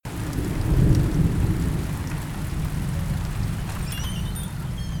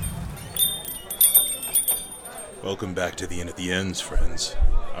Welcome back to the Inn at the Ends, friends.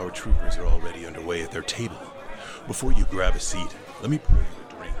 Our troopers are already underway at their table. Before you grab a seat, let me pour you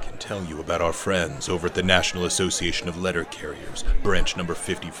a drink and tell you about our friends over at the National Association of Letter Carriers, branch number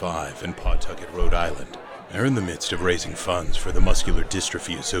 55 in Pawtucket, Rhode Island. They're in the midst of raising funds for the Muscular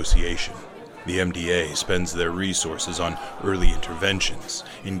Dystrophy Association. The MDA spends their resources on early interventions,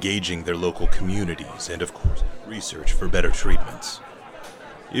 engaging their local communities, and of course, research for better treatments.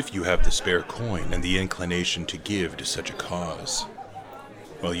 If you have the spare coin and the inclination to give to such a cause,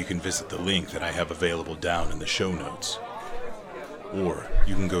 well, you can visit the link that I have available down in the show notes. Or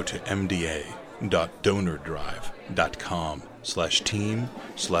you can go to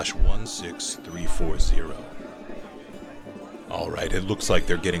mda.donordrive.com/team/16340. All right, it looks like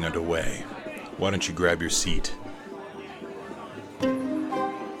they're getting underway. Why don't you grab your seat?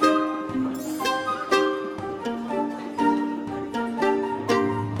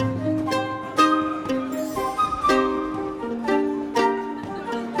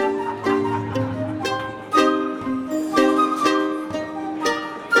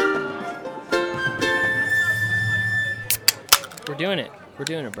 We're doing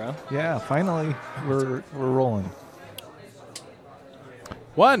it, bro. Yeah, finally, we're rolling.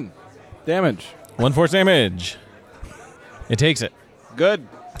 1 damage. 1 force damage. It takes it. Good.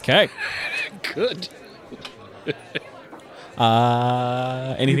 Okay. Good.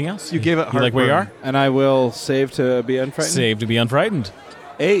 Anything else? You gave it You like where you are? heartburn. And I will save to be unfrightened. Save to be unfrightened.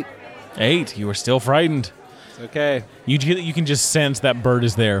 8. 8. You are still frightened. It's okay. You can just sense that bird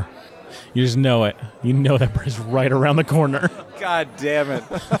is there. You just know it. You know that bird is right around the corner. God damn it.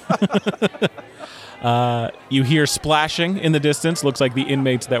 You hear splashing in the distance. Looks like the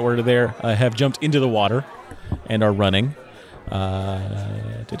inmates that were there have jumped into the water and are running.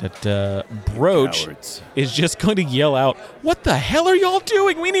 Broach Cowards. is just going to yell out, "What the hell are y'all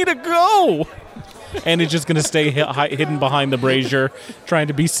doing? We need to go!" And it's just going to stay hidden behind the brazier, trying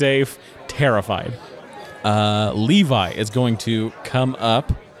to be safe, terrified. Levi is going to come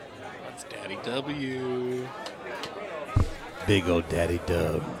up. That's Daddy W. Big old Daddy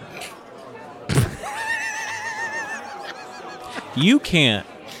Dub. You can't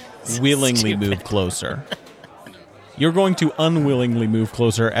willingly move closer. You're going to unwillingly move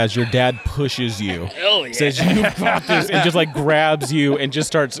closer as your dad pushes you. Hell yeah. Says, "You got this," and just like grabs you and just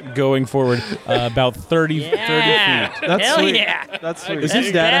starts going forward about 30 feet. That's Hell sweet. yeah. That's sweet. Is That's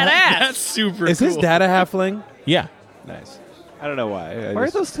his dad badass. That's super Is cool. his dad a halfling? Yeah. Nice. I don't know why. Why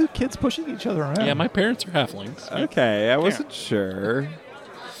are those two kids pushing each other around? Yeah, my parents are halflings. Okay, I wasn't sure.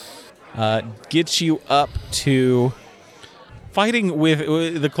 Gets you up to fighting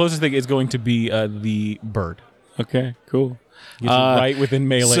with the closest thing is going to be the bird. Okay, cool. Gets you right within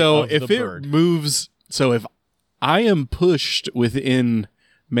melee So of if the it bird. moves, so if I am pushed within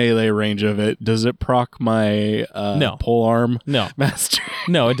melee range of it, does it proc my No. pole arm No. master?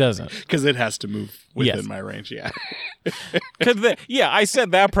 No, it doesn't. Because it has to move within Yes. my range, yeah. I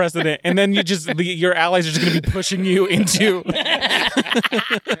set that precedent, and then your allies are just going to be pushing you into. That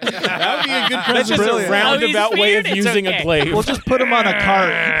would be a good That's just brilliant. a roundabout way of It's using okay. a glaive. We'll just put him on a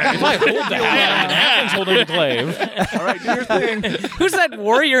cart. If I hold the halfling's holding the glaive. All right, do your thing. Who's that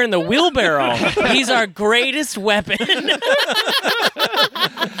warrior in the wheelbarrow? He's our greatest weapon.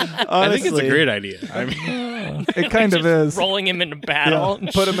 I think it's a great idea. I mean, It kind of Just is. rolling him into battle,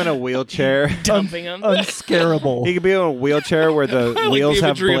 Put him in a wheelchair. dumping him. Unscarable. He could be in a wheelchair where the I like wheels the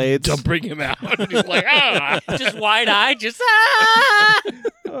have imagery of blades. dumping him out. He's like, Just wide-eyed, just ah!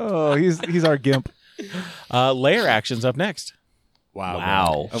 Oh, he's our gimp. Layer action's up next.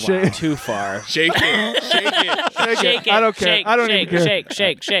 Wow. Shake. Too far. shake it, shake it. Shake it. I don't care. Shake, I don't shake, even care. Shake,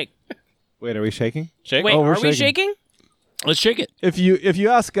 shake, shake. Wait, are we shaking? Shake. Wait, Oh, we're are we shaking. shaking? Let's shake it. If you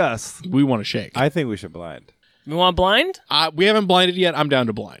ask us, We want to shake. I think we should blind. We want blind? We haven't blinded yet. I'm down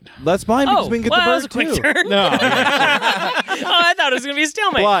to blind. Let's blind because we can get well, that the was a bird quick too. turn. No. Oh, I thought it was going to be a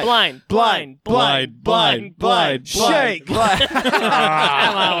stalemate. Blind. Blind. Shake.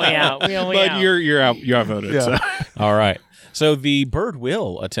 I'm only out. We only But out. you're out. You're outvoted. Yeah. So. All right. So the bird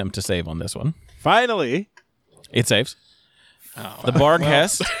will attempt to save on this one. Finally. It saves. The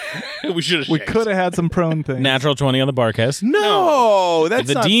Barghest, we should have. we could have had some prone things. natural 20 on the Barghest. No, that's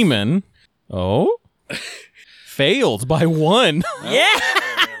The not. demon, failed by 1. Yeah.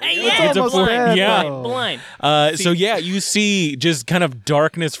 It's a almost four- dead, yeah. though. Blind. So yeah, you see just kind of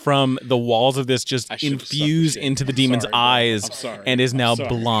darkness from the walls of this just I should've infuse suffered. into the I'm demon's sorry, bro. eyes I'm sorry. and is now I'm sorry.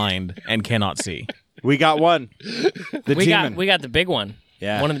 blind and cannot see. We got one. The We demon. got the big one.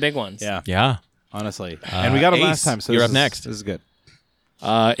 Yeah. One of the big ones. Yeah, Yeah. honestly. And we got him Ace, last time, so you're this up is- next. This is good.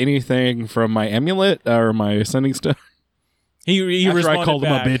 Anything from my amulet or my sending stone? He After responded I called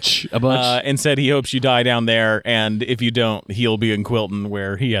him a back, bitch a bunch. and said he hopes you die down there, and if you don't, he'll be in Quilton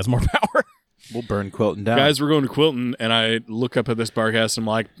where he has more power. We'll burn Quilton down. Guys, we're going to Quilton, and I look up at this barcast, and I'm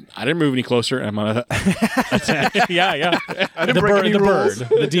like, I didn't move any closer. And I'm gonna yeah. The break any rules.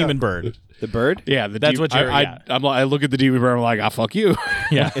 the demon bird. the bird? yeah, That's what you're- yeah. I look at the demon bird. I'm like, fuck you.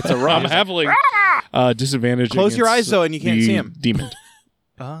 Yeah, It's a rock. I'm having disadvantage. Close your against eyes, though, and you can't the see him. Demon.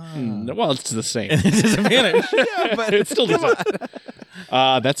 Well, it's the same. disadvantage. But it still doesn't.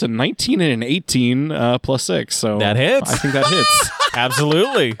 That's a 19 and an 18 plus 6. So That hits. I think that hits.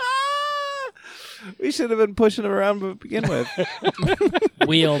 Absolutely. We should have been pushing him around to begin with.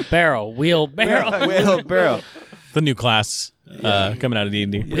 Wheelbarrow. Wheelbarrow. The new class coming out of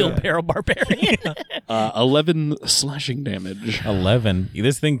D&D. Wheelbarrow barbarian. 11 slashing damage. 11.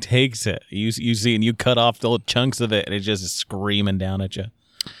 This thing takes it. You see, and you cut off the little chunks of it, and it's just screaming down at you.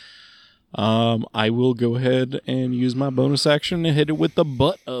 I will go ahead and use my bonus action to hit it with the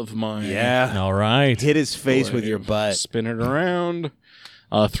butt of mine. Yeah. All right. Hit his face with your butt. Spin it around.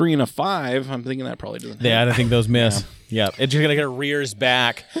 3 and a 5. I'm thinking that probably doesn't. Yeah, I think those miss. Yeah, it's just gonna rears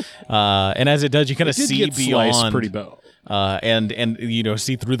back, and as it does, you kind of Did see get sliced beyond, pretty well. and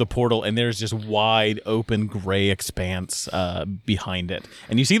see through the portal, and there's just wide open gray expanse behind it,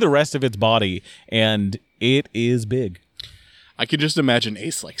 and you see the rest of its body, and it is big. I could just imagine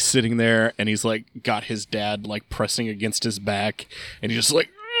Ace like sitting there, and he's like got his dad like pressing against his back, and he's just like,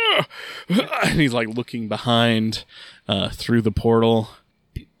 "Ugh!" And he's like looking behind through the portal.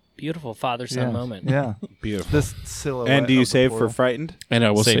 Beautiful father-son moment. Yeah. Beautiful. This silhouette. And do you of the save for portal. frightened? And I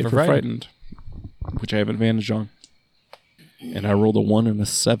will Save save for for frightened, which I have advantage on. And I rolled a 1 and a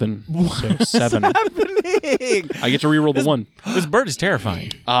 7. So 7. I get to reroll the 1. This bird is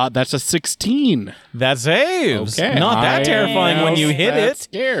terrifying. That's a 16. That saves. Okay. Not that I terrifying when you hit that it.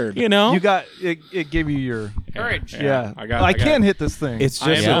 Scared. You know. You got it. It gave you your Courage. yeah. I can't hit this thing. It's I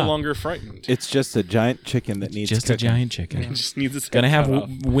am just Yeah. no longer frightened. it's just a giant chicken that needs just a cooking. giant chicken. It just needs its Gonna head have cut off.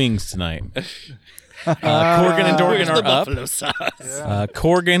 wings tonight. Corgan and Dorgan are up.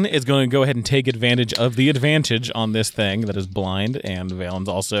 Corgan is going to go ahead and take advantage of the advantage on this thing that is blind, and Valen's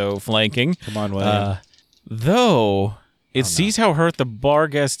also flanking. Come on, William. Though it sees how hurt the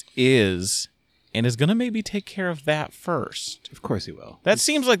Barghest is, and is going to maybe take care of that first. Of course he will. That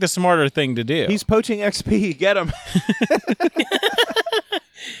seems like the smarter thing to do. He's poaching XP. Get him.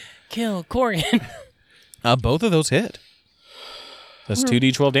 Kill Corgan. Both of those hit. That's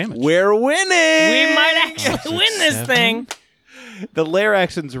 2d12 damage. We're winning. We might actually win this thing. The lair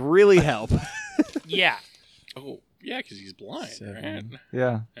actions really help. Yeah. Oh, yeah, because he's blind, right?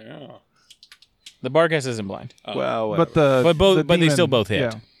 yeah. Yeah. The Barghest isn't blind, Well, But the but both, the but they demon- still both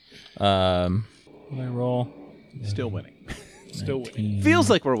hit. Yeah. What did I roll? still winning. Still winning. Feels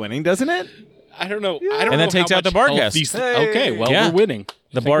like we're winning, doesn't it? I don't know. I don't And know that takes how out the much health Barghest. these- Hey. Okay, well, Yeah. we're winning.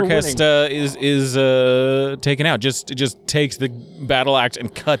 The I think we're Barghest winning. is taken out. Just takes the battle axe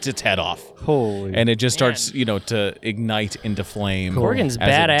and cuts its head off, Holy. and it just starts to ignite into flame. Corgan's as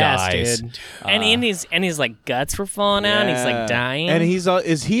it badass, dies. dude. And his like guts were falling out. And he's like dying. And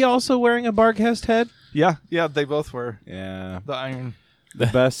is he also wearing a Barghest head? yeah. They both were Yeah. the iron. The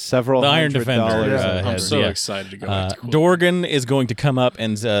best several The Iron $100 Defender. Yeah. I'm heads, so yeah. excited to go back to Quilton. Dorgan is going to come up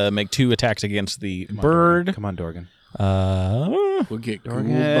and make 2 attacks against the bird. Come on, Dorgan. We'll get Gould Dorgan.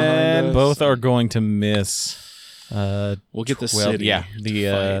 behind us. Both are going to miss. We'll get the 12. city. Yeah,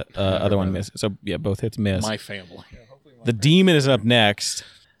 the fight. other one misses. So yeah, both hits miss. My family. The demon is up next.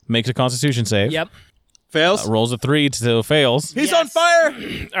 Makes a Constitution save. Yep. Fails. Rolls a 3, so fails. He's Yes. on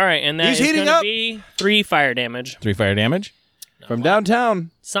fire All right, and that He's is heating going to up. be 3 fire damage. 3 fire damage. from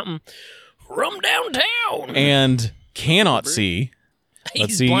downtown. Something from downtown. And cannot see. Let's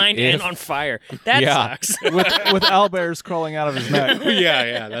He's see blind if- and on fire. That Yeah. sucks. with owlbears crawling out of his neck.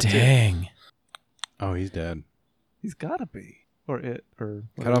 yeah, that's it. Dang. Oh, he's dead. He's gotta be. Or it. Or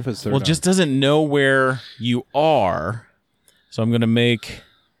Cut off his third Well, arm. just doesn't know where you are. So I'm going to make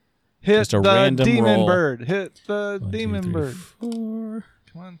hit just a the random demon roll. bird. Hit the 1, 2, demon 3, bird. 4.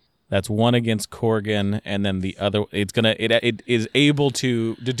 Come on. That's 1 against Corgan, and then the other. It is able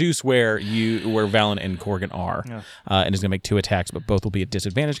to deduce where Valen and Corgan are, Yeah. and is going to make 2 attacks, but both will be at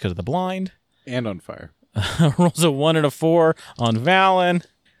disadvantage because of the blind. and on fire. Rolls a 1 and a 4 on Valen,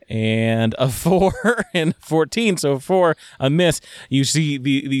 and a 4 and 14. So 4, a miss. You see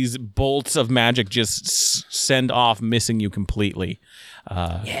these bolts of magic just send off, missing you completely.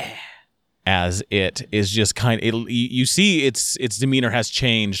 As it is just you see its demeanor has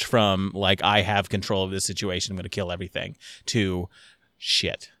changed from like, I have control of this situation, I'm going to kill everything, to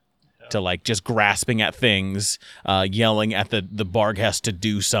shit. to like just grasping at things, yelling at the Barghest to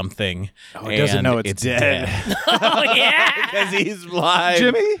do something. Oh, it doesn't and know it's dead. Oh yeah. Because he's blind.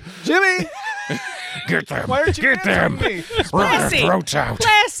 Jimmy! Get them! Why aren't you Get them! answering me? Rip their Lassie! throats out!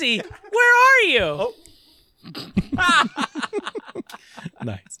 Lassie, where are you?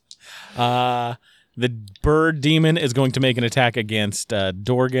 Nice. The bird demon is going to make an attack against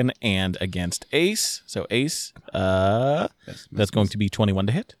Dorgan and against Ace. So Ace, that's going to be 21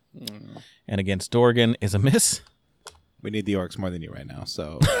 to hit. And against Dorgan is a miss. We need the orcs more than you right now,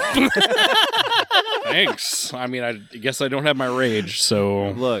 so. Thanks. I mean, I guess I don't have my rage,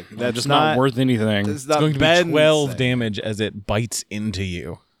 so Look, I'm that's just not worth anything. It's It's going to be 12 damage as it bites into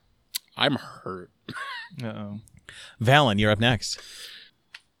you. I'm hurt. Uh-oh. Valen, you're up next.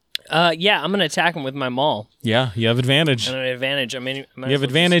 Yeah, I'm gonna attack him with my maul. Yeah, you have advantage. And an advantage. I mean, You have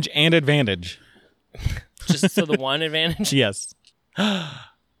advantage and advantage. Just so the one advantage. Yes. Love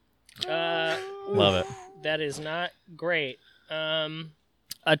Love it. That is not great.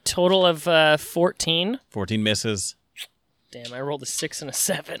 A total of 14. 14 misses. Damn, I rolled a 6 and a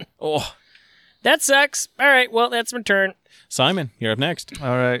 7. Oh, That sucks. All right, well, that's my turn. Simon, you're up next.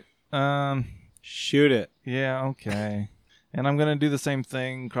 All right. Shoot it. Yeah, okay. And I'm going to do the same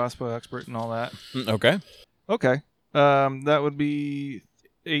thing, crossbow expert and all that. Okay. Okay. That would be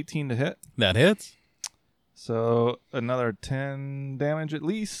 18 to hit. That hits. So another 10 damage at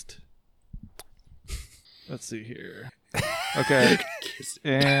least. Let's see here. Okay.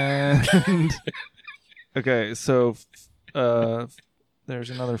 And okay, so there's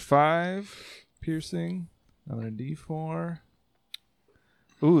another 5 piercing, another D4.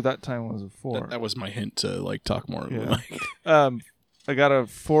 Ooh, that time was a 4. That was my hint to like talk more. Yeah. I got a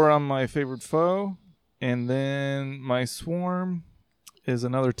 4 on my favorite foe, and then my swarm is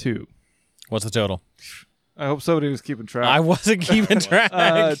another 2. What's the total? I hope somebody was keeping track. I wasn't keeping track.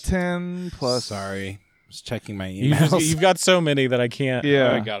 10 plus. Sorry. I was checking my emails. You've got so many that I can't.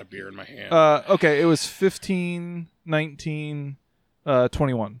 Yeah. I got a beer in my hand. Okay, it was 15, 19,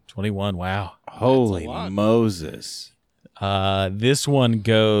 21. 21. Wow. Holy That's a lot. Moses. This one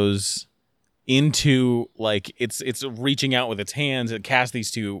goes into like it's reaching out with its hands. It casts these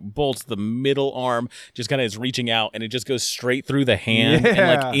 2 bolts. The middle arm just kind of is reaching out, and it just goes straight through the hand and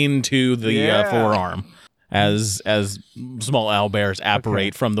Yeah. like into the Yeah. forearm. As small owlbears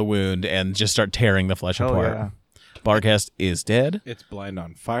apparate from the wound and just start tearing the flesh Oh, apart. yeah. Barghest is dead. It's blind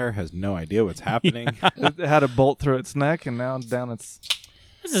on fire, has no idea what's happening. It had a bolt through its neck, and now down its...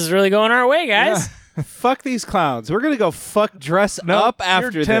 This is really going our way, guys. Fuck these clowns. We're going to go fuck dress No, up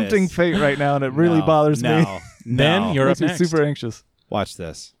after you're tempting this. fate right now, and it really bothers me. Ben, No. you're up Makes me next. super anxious. Watch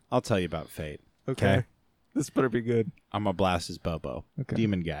this. I'll tell you about fate. Okay. This better be good. I'm going to blast his Bobo. Okay.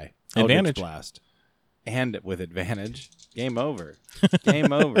 Demon guy. Advantage. Eldritch blast. And with advantage. Game over.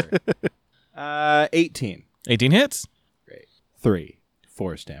 Game over. 18. 18 hits. 3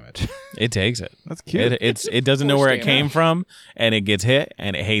 force damage. It takes it. That's cute. It doesn't know where it came from, and it gets hit,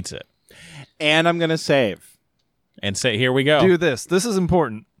 and it hates it. And I'm going to save. And say, here we go. Do this. This is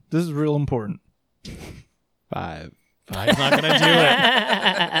important. This is real important. 5. Five's not going to do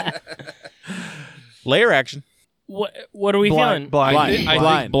it. Layer action. What are we feeling? Blind. I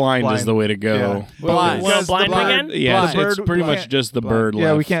think blind is the way to go. Yeah. Blind. Well, blind again? Yeah, The bird- it's pretty we much can't- just the bird left.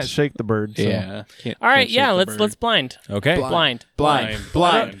 Yeah, we can't shake the bird. So. Yeah. All right, can't yeah, shake the bird. let's blind. Okay. Blind. Blind.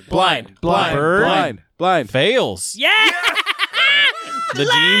 Blind. Blind. Blind. Bird. Blind. Blind. Fails. Yeah. The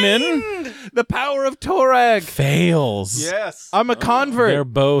demon The power of Torag. fails. Yes. I'm a convert. They're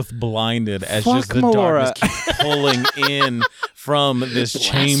both blinded as Fuck just the Melora. darkness keeps pulling in from this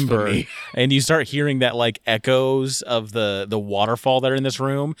chamber. Blasphemy. And you start hearing that like echoes of the waterfall that are in this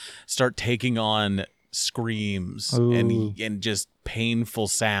room start taking on screams Ooh. and just painful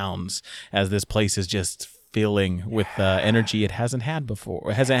sounds as this place is just filling with energy it hasn't had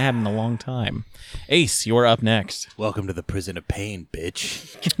before. It hasn't had in a long time. Ace, you're up next. Welcome to the prison of pain,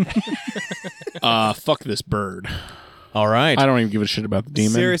 bitch. Fuck this bird. All right. I don't even give a shit about the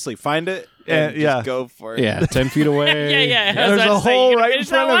demon. Seriously, find it and Yeah. just go for it. Yeah, 10 feet away. Yeah. I was There's about a to say, hole you gonna right in finish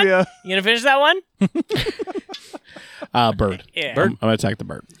that front of one? you. You gonna finish that one? Bird. Yeah. Bird. I'm going to attack the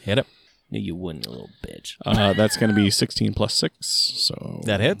bird. Hit it. No, you wouldn't, you little bitch. That's going to be 16 plus 6. So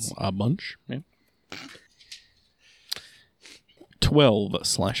That hits. A bunch. Yeah. 12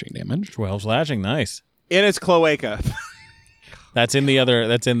 slashing damage. 12 slashing. Nice. In its cloaca. That's in the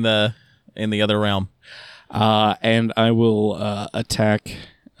other realm. And I will attack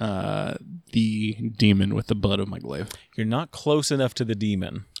the demon with the butt of my glaive. You're not close enough to the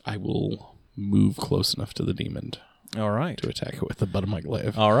demon. I will move close enough to the demon All right. to attack it with the butt of my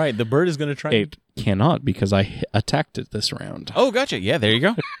glaive. All right. The bird is going to try. It cannot because I attacked it this round. Oh, gotcha. Yeah, there you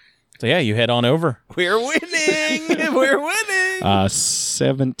go. So yeah, you head on over. We're winning. We're winning.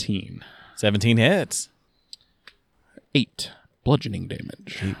 17. 17 hits. 8 bludgeoning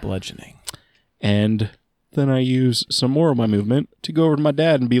damage. 8 bludgeoning. And then I use some more of my movement to go over to my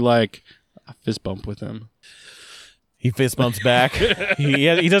dad and be like, a fist bump with him. He fist bumps back.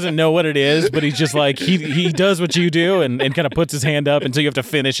 he doesn't know what it is, but he's just like, he does what you do and kind of puts his hand up until you have to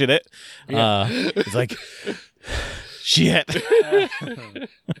finish it. It's like, shit.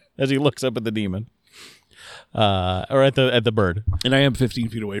 As he looks up at the demon. Or at the bird. And I am 15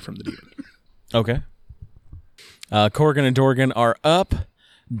 feet away from the demon. Okay. Corgan and Dorgan are up.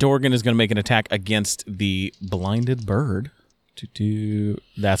 Dorgan is going to make an attack against the blinded bird.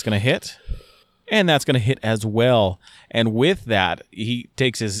 That's going to hit. And that's going to hit as well. And with that, he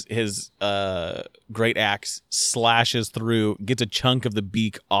takes his great axe, slashes through, gets a chunk of the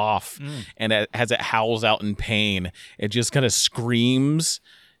beak off, and as it howls out in pain, it just kind of screams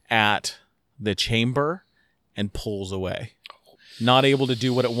at the chamber and pulls away. Not able to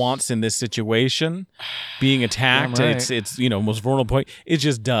do what it wants in this situation, being attacked, right. it's most vulnerable point. It's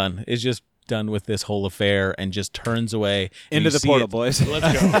just done. It's just done with this whole affair and just turns away Into the portal, boys.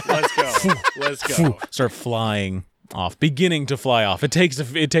 Let's go. Start flying off, beginning to fly off. It takes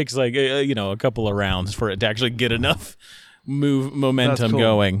like a couple of rounds for it to actually get enough momentum That's cool.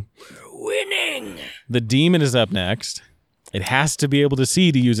 going. Winning. The demon is up next. It has to be able to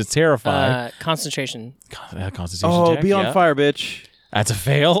see to use its terrify. Concentration. Constitution check, be on yeah. fire, bitch. That's a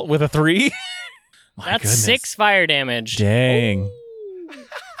fail with a 3. My That's goodness. 6 fire damage. Dang.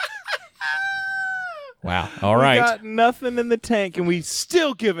 Wow. All right. We got nothing in the tank, and we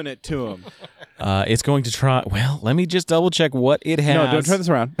still giving it to him. It's going to try. Well, let me just double check what it has. No, don't turn this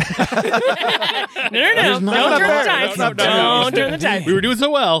around. No. Don't turn the tides. No. Don't turn the tides. We were doing so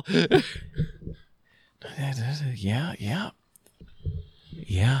well.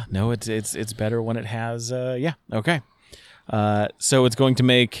 Yeah. No, it's better when it has. Okay. So it's going to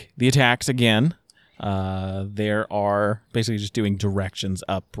make the attacks again. There are basically just doing directions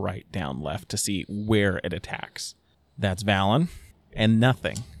up, right, down, left to see where it attacks. That's Valen. And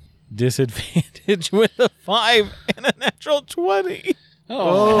nothing. Disadvantage with a 5 and a natural 20.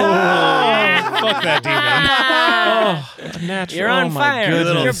 Fuck that demon. Natural. You're on oh my fire.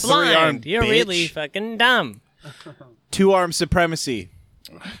 goodness. You're three-armed blind. You're bitch. really fucking dumb. 2-arm supremacy.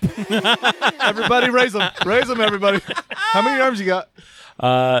 Everybody raise them. Raise them, everybody. How many arms you got?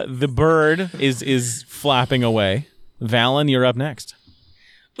 The bird is flapping away. Valen, you're up next.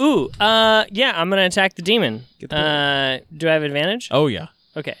 Ooh, yeah, I'm gonna attack the demon. Do I have advantage? Oh, yeah.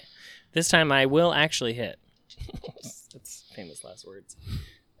 Okay. This time I will actually hit. That's famous last words.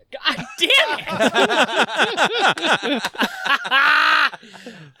 God damn it!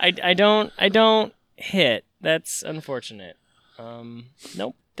 I don't hit. That's unfortunate.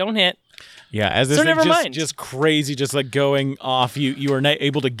 Nope, don't hit. Yeah, as this So thing never mind. just crazy, just like going off, you are not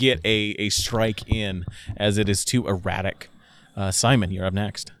able to get a strike in as it is too erratic. Simon, you're up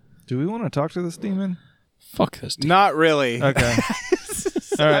next. Do we want to talk to this demon? Fuck this demon. Not really. Okay.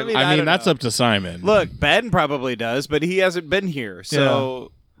 All right. I mean, don't that's know. up to Simon. Look, Ben probably does, but he hasn't been here.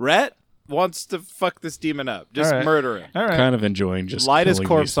 So Rhett wants to fuck this demon up. Just All right. murder him. All right. Kind of enjoying just Light his killing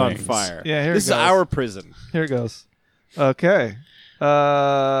corpse these on things. fire. Yeah, here This it is goes. our prison. Here it goes. Okay.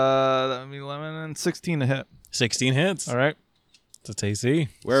 11 and 16 to hit. 16 hits. All right. That's AC.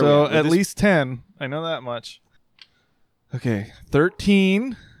 Where are So we at With least 10. I know that much. Okay.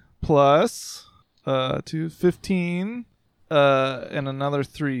 13 plus 2, 15, and another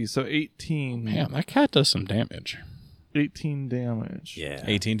 3. So 18. Man, that cat does some damage. 18 damage. Yeah.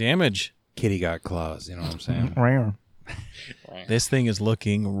 18 damage. Kitty got claws. You know what I'm saying? Rare. This thing is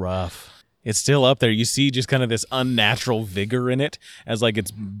looking rough. It's still up there. You see just kind of this unnatural vigor in it as like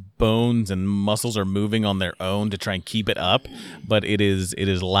its bones and muscles are moving on their own to try and keep it up, but it is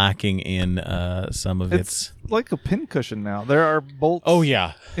lacking in some of its. It's like a pincushion now. There are bolts Oh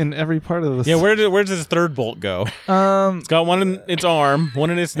yeah. in every part of this. Yeah, where does this third bolt go? It's got one in its arm, one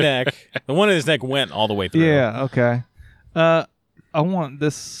in its neck. The one in its neck went all the way through. Yeah, okay. I want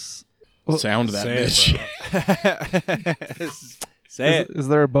this. Sound that Say it, bitch. Say it. Is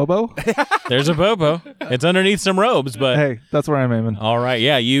there a Bobo? There's a Bobo. It's underneath some robes, but Hey, that's where I'm aiming. all right,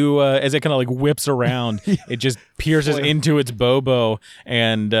 yeah. You as it kind of like whips around, it just pierces into its Bobo,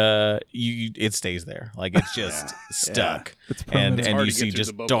 and it stays there, like it's just stuck. It's and permanent. and hard you to see get through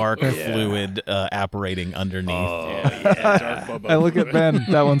just the Bobo. dark fluid apparating underneath. I look at Ben.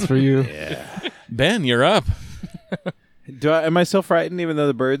 That one's for you. Ben, you're up. Am I still frightened even though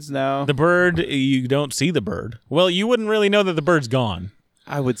the bird's now? The bird, you don't see the bird. Well, you wouldn't really know that the bird's gone.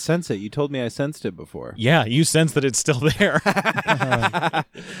 I would sense it. You told me I sensed it before. Yeah, you sense that it's still there.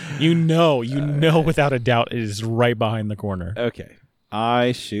 You know without a doubt it is right behind the corner. Okay.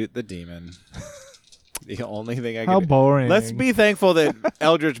 I shoot the demon. The only thing I can How do. boring. Let's be thankful that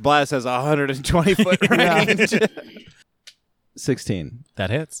Eldritch Blast has 120 foot range. 16. That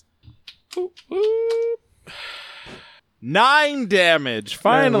hits. 9 damage.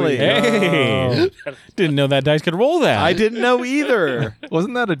 Finally. There we go. Hey, didn't know that dice could roll that. I didn't know either.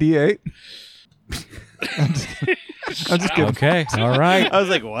 Wasn't that a D8? I'm just kidding. Okay, all right. I was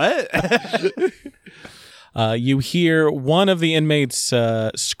like, what? You hear one of the inmates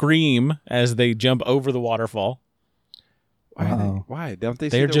scream as they jump over the waterfall. Why? Don't they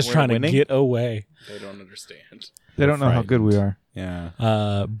see They're that just we're trying winning? to get away. They don't understand. They don't know how good we are.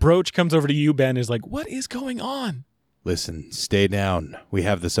 Yeah. Brooch comes over to you, Ben, is like, what is going on? Listen, stay down. We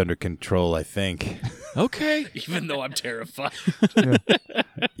have this under control, I think. Okay. Even though I'm terrified.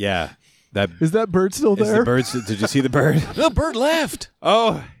 Yeah. That Is that bird still is there? the bird. Did you see the bird? The bird left.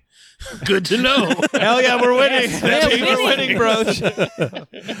 Oh, Good to know. hell yeah, we're winning. we're winning, bros.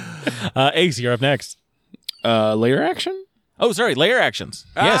 Ace, you're up next. Layer action? Oh, sorry, layer actions.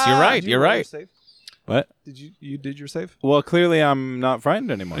 Yes, you're right. You're right. What? Did you did your save? Well, clearly I'm not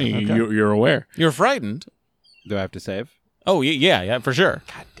frightened anymore. You're aware. You're frightened. Do I have to save? Oh, yeah, for sure.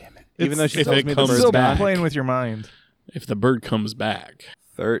 God damn it. Even though she if tells it me the comes bird's Still back. playing with your mind. If the bird comes back.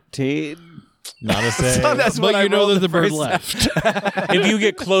 13. Not a save. That's But what I you know rolled that the bird first left. If you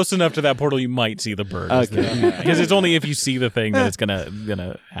get close enough to that portal, you might see the bird. Okay. Because it's only if you see the thing that it's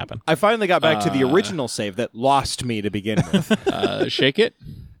gonna happen. I finally got back to the original save that lost me to begin with. Shake it.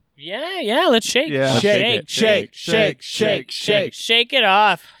 Yeah, let's shake. Yeah. Shake. Shake it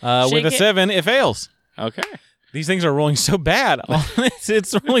off. With Shake a it. 7, it fails. Okay. These things are rolling so bad.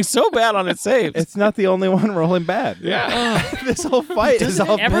 It's rolling so bad on its saves. It's not the only one rolling bad. Yeah. This whole fight is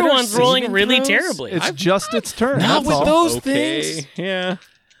all Everyone's better rolling saving really throws. terribly. It's just its turn. Not that's with all. those Okay. things. Yeah.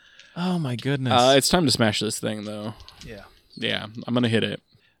 Oh my goodness. It's time to smash this thing, though. Yeah. Yeah. I'm going to hit it.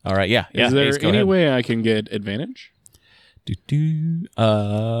 All right, yeah. Is there Ace, go any ahead. way I can get advantage?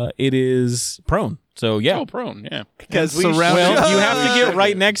 It is prone. So yeah. Oh, prone. Yeah. Because we Surround- Well, you have to get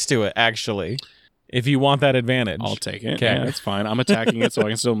right next to it, actually, if you want that advantage. I'll take it. Okay. Yeah, that's fine. I'm attacking it so I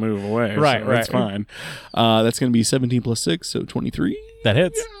can still move away. Right, so That's right. fine. That's going to be 17 plus 6, so 23. That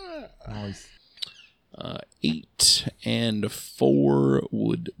hits. 8 and 4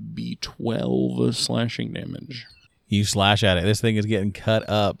 would be 12 slashing damage. You slash at it. This thing is getting cut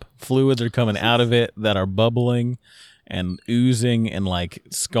up. Fluids are coming out of it that are bubbling and oozing and like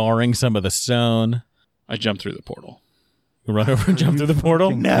scarring some of the stone. I jump through the portal. You run over and jump through the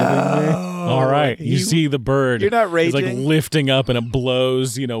portal. No. All right. You see the bird. You're not It's like raging? lifting up and it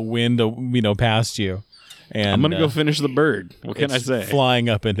blows, wind, past you. And I'm going to go finish the bird. What can I it's say? Flying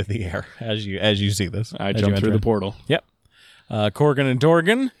up into the air as you see this. I as jump you through enter. the portal. Yep. Corgan and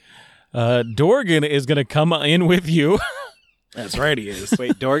Dorgan. Dorgan is going to come in with you. That's right, he is.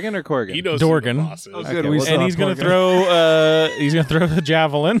 Wait, Dorgan or Corgan? He knows Dorgan. who the boss is. Oh, good. Okay, we well, saw And he's going to Corgan. throw the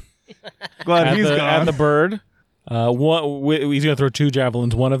javelin Glad at he's the, gone. at the bird. He's going to throw 2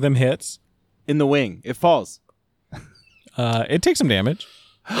 javelins. One of them hits. In the wing. It falls. It takes some damage.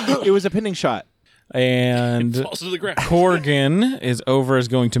 It was a pinning shot. And Falls to the ground. Corgan is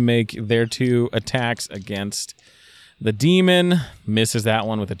going to make their 2 attacks against the demon. Misses that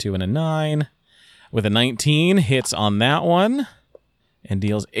one with a 2 and a 9. With a 19, hits on that one and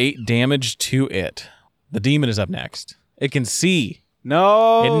deals 8 damage to it. The demon is up next. It can see.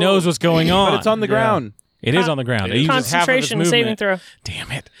 No. It knows what's going on. But it's on the ground. It is on the ground. It uses half of its Concentration saving movement. throw.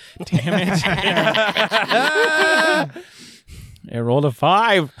 Damn it. It rolled a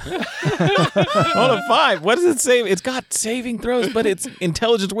 5. Rolled a 5. What does it save? It's got saving throws, but it's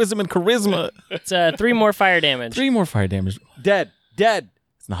intelligence, wisdom, and charisma. It's 3 more fire damage. 3 more fire damage. Dead.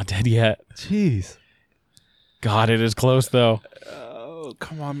 It's not dead yet. Jeez. God, it is close, though. Oh,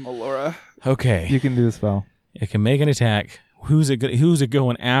 come on, Melora. Okay. You can do this spell. It can make an attack. Who's it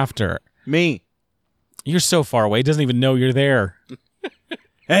going after? Me. You're so far away. It doesn't even know you're there.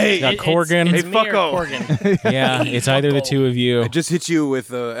 Hey. Got Corgan. It's me or Corgan. Yeah, it's either the 2 of you. I just hit you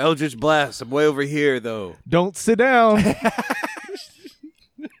with Eldritch Blast. I'm way over here, though. Don't sit down.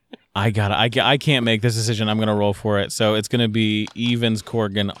 I can't make this decision. I'm going to roll for it. So it's going to be evens,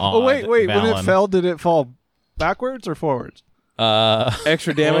 Corgan, odd. Oh wait. When it Valen. fell, did it fall backwards or forwards?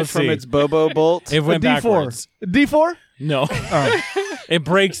 Extra damage let's from see. its Bobo bolt. It went A D4. backwards. D4? No. It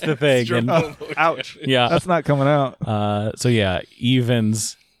breaks the thing. And, Ouch. yeah. That's not coming out. So yeah,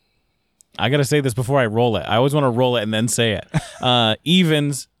 evens. I got to say this before I roll it. I always want to roll it and then say it.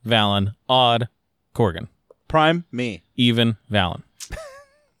 Evens, Valen. Odd, Corgan. Prime, me. Even, Valen.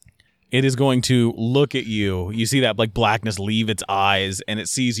 It is going to look at you. You see that like blackness leave its eyes, and it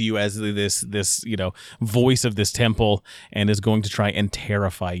sees you as this voice of this temple, and is going to try and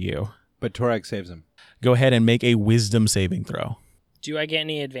terrify you. But Torag saves him. Go ahead and make a wisdom saving throw. Do I get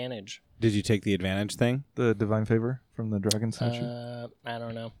any advantage? Did you take the advantage thing? The divine favor from the dragon statue. I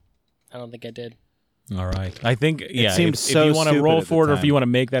don't know. I don't think I did. All right. I think seemed if so you want to stupid roll at the for it, or if time. you want to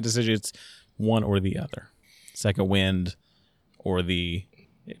make that decision, it's one or the other. Second wind or the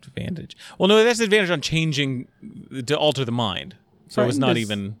advantage. Well, no, that's the advantage on changing to alter the mind. So it's not Frightened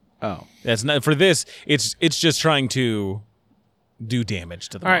is- even. Oh. That's not for this. It's just trying to do damage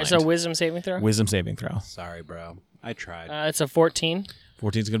to the All mind. right, so wisdom saving throw. Wisdom saving throw. Sorry, bro. I tried. It's a 14.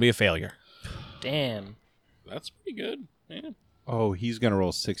 14 is going to be a failure. Damn. That's pretty good. Yeah. Oh, he's going to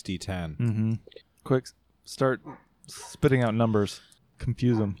roll 60-10. Mm-hmm. Quick, start spitting out numbers.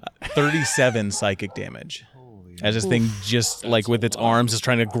 Confuse them. 37 psychic damage. As this thing just like with its arms is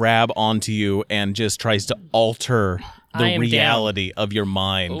trying to grab onto you and just tries to alter I the am reality of your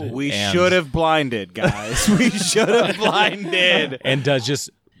mind. We And- should have blinded, guys. We should have blinded. And does just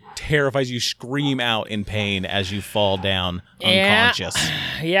terrifies you, scream out in pain as you fall down Yeah. unconscious.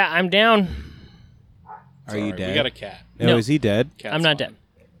 Yeah, I'm down. Are you Sorry, dead? We got a cat. No, is he dead? Cat's I'm not fine. dead.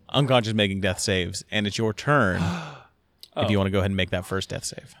 Unconscious making death saves, and it's your turn if you want to go ahead and make that first death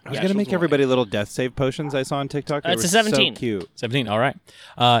save. I was going to make everybody little death save potions I saw on TikTok. They It's were a 17. So cute. 17, all right.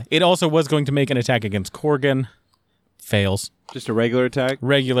 It also was going to make an attack against Corgan. Fails. Just a regular attack?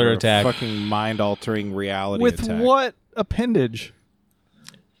 Regular Or a attack. fucking mind-altering reality With attack. what appendage?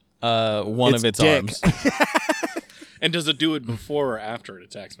 One of its dick. arms. And does it do it before or after it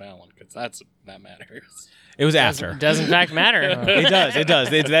attacks Valen? Because that matters. It was after. Doesn't in fact matter.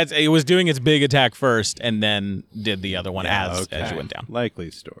 It does. It was doing its big attack first, and then did the other one as you went down. Likely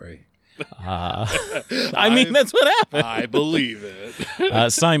story. I mean, that's what happened. I believe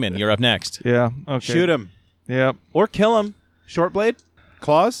it. Simon, you're up next. Yeah. Okay. Shoot him. Yep. Or kill him. Short blade?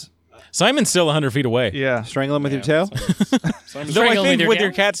 Claws? Simon's still 100 feet away. Yeah. Strangle him with your tail? Though I Strangle think with your with your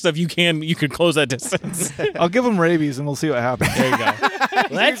tail? cat stuff, you could close that distance. I'll give him rabies and we'll see what happens. There you go.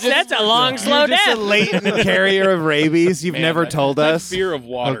 That's a long, slow Just a death. latent carrier of rabies you've never told that us. fear of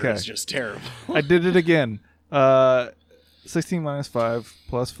water Okay. is just terrible. I did it again. 16 minus 5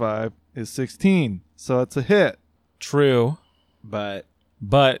 plus 5 is 16. So it's a hit. True, But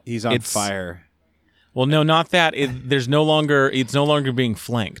but he's on it's- fire. Well, no, not that. It's no longer being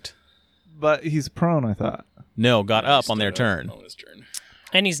flanked. But he's prone, I thought. No, got up on their turn On his turn.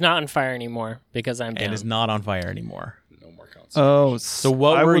 And he's not on fire anymore because I'm down. and is not on fire anymore. No more consequences. Oh, So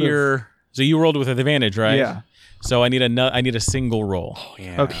what I were would've- your? So you rolled with advantage, right? Yeah. So I need a single roll,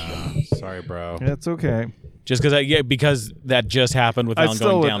 Yeah. Okay. Sorry, bro. It's okay. just because that just happened with I Alan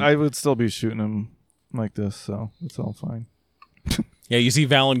going down. would still be shooting him like this, so it's all fine. Yeah, you see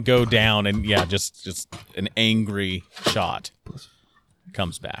Valen go down, and just an angry shot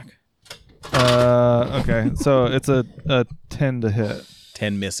comes back. Okay. So it's a 10 to hit.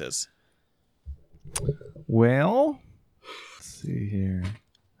 10 misses. Well, let's see here.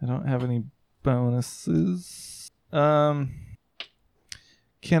 I don't have any bonuses.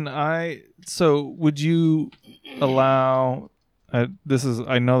 Can I? So would you allow? I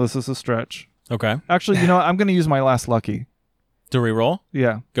know this is a stretch. Okay. Actually, you know what? I'm going to use my last lucky. To reroll?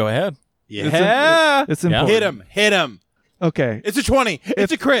 Yeah. Go ahead. Yeah. It's Yeah. important. Hit him. Okay. It's a 20.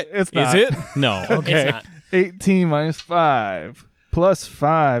 It's a crit. It's not. Is it? No. Okay. It's not. 18 minus 5 plus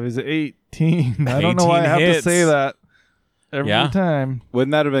 5 is 18. I don't know why I 18 have to hits. say that every Yeah. time.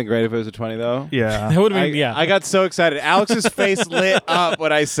 Wouldn't that have been great if it was a 20, though? Yeah. That would have been, I got so excited. Alex's face lit up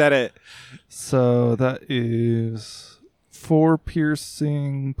when I said it. So that is 4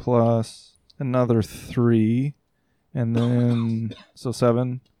 piercing plus another 3. And then, so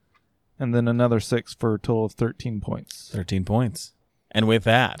 7. And then another 6 for a total of 13 points. 13 points. And with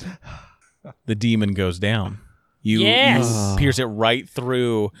that, the demon goes down. You Yes. pierce it right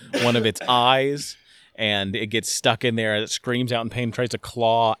through one of its eyes, and it gets stuck in there. It screams out in pain, tries to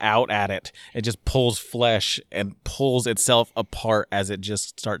claw out at it. It just pulls flesh and pulls itself apart as it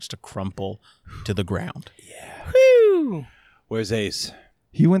just starts to crumple to the ground. Whew. Where's Ace?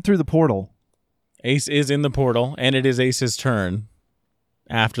 He went through the portal. Ace is in the portal, and it is Ace's turn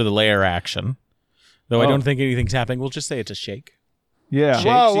after the lair action. Though I Oh. don't think anything's happening. We'll just say it's a shake. Yeah. Shakes,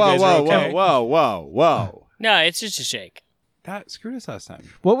 Whoa, you whoa, guys are whoa, okay? whoa. No, it's just a shake. That screwed us last time.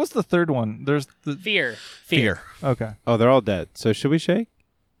 What was the third one? There's the. Fear. Fear. Okay. Oh, they're all dead. So should we shake?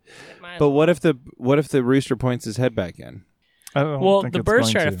 Might as But well. what if the rooster points his head back in? I don't Well, think the it's birds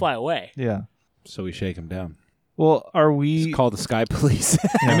going try to fly away. Yeah. So we shake him down. Well, are we? It's called the Sky Police.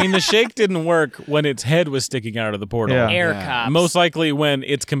 I mean, the shake didn't work when its head was sticking out of the portal. Yeah. Air Yeah. cops. Most likely, when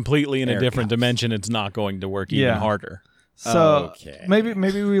it's completely in a Air different cops. dimension, it's not going to work even Yeah. harder. So Okay. maybe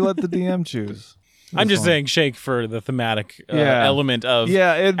we let the DM choose. I'm this just one. saying, shake for the thematic Yeah. element of.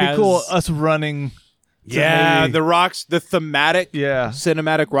 Yeah, it'd be as- cool us running. Yeah, maybe- the rocks, the thematic, Yeah.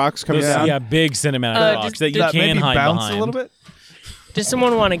 cinematic rocks coming Those, down. yeah, big cinematic rocks does- that you That can maybe hide bounce behind. a little bit. Does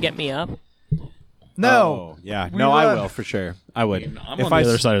someone want to get me up? No. Oh, yeah. We No, I run. will for sure. I would. I'm if on I the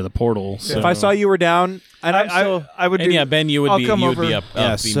other side of the portal. So. if I saw you were down, and I'm still, I would. And do, yeah, Ben, you would I'll be come you would over. be up. yeah.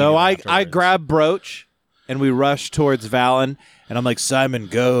 beaming So it I afterwards. grab Brooch, and we rush towards Valen, and I'm like, Simon,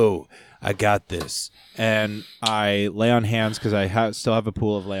 go. I got this. And I lay on hands because I still have a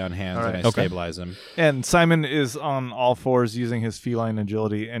pool of lay on hands, All and right. I Okay. stabilize him. And Simon is on all fours using his feline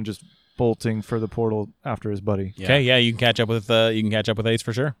agility and just bolting for the portal after his buddy. Yeah. Okay, yeah, you can catch up with Ace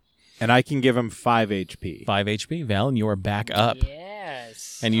for sure. And I can give him 5 HP. 5 HP, Val, and you are back up.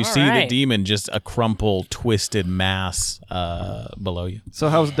 Yes. And you All see the right. demon just a crumpled, twisted mass below you. So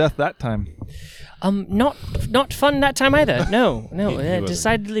how's death that time? Not fun that time either. No, wasn't.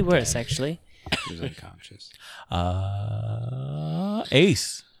 decidedly worse actually. He was unconscious.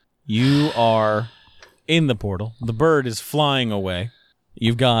 Ace, you are in the portal. The bird is flying away.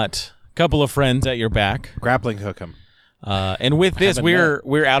 You've got a couple of friends at your back. Grappling hook him. And with this, haven't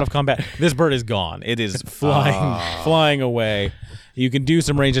we're out of combat. This bird is gone. It is flying away. You can do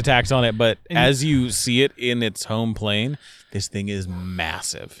some range attacks on it, but as you see it in its home plane, this thing is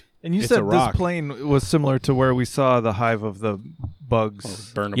massive. And you It's said a this rock. plane was similar to where we saw the hive of the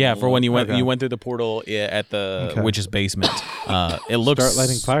bugs. Burnable. Yeah, for when you went Okay. you went through the portal at the Okay. witch's basement. It looks Start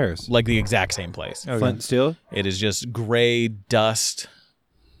lighting fires. like the exact same place. Okay. Flint and steel. It is just gray dust,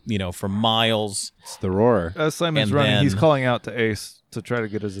 for miles. It's the roar. As Simon's And running, he's then- calling out to Ace to try to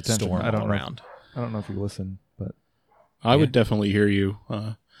get his attention. Storm I don't all know. around. I don't know if you listen, but I would definitely hear you.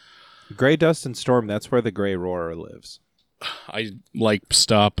 Gray dust and storm. That's where the gray roarer lives. I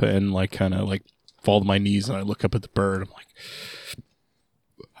stop and kind of fall to my knees and I look up at the bird. I'm like,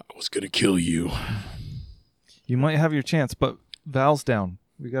 I was gonna kill you. you might have your chance. But Val's down.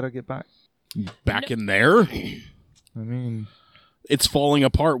 We gotta get back. Back in there, I mean, it's falling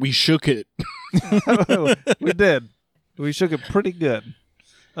apart. We shook it. we did. We shook it pretty good.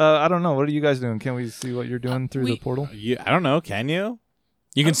 I don't know. What are you guys doing? Can we see what you're doing through the portal? I don't know. Can you?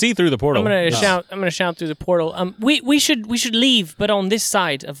 You can see through the portal. I'm gonna shout through the portal. We should leave, but on this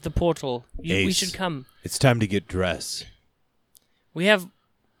side of the portal. We Ace. should come. It's time to get dressed. We have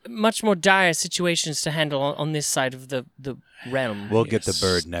much more dire situations to handle on this side of the realm. We'll get the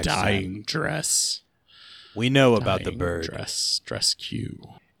bird next time. Dying dress. We know about the Dying bird. Dress Q.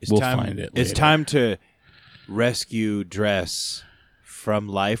 It's We'll time, find it It's later. time to rescue Dress from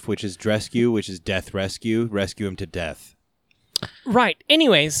life, which is Drescue, which is death rescue. Rescue him to death. Right.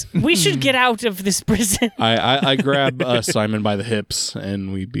 Anyways, we should get out of this prison. I grab Simon by the hips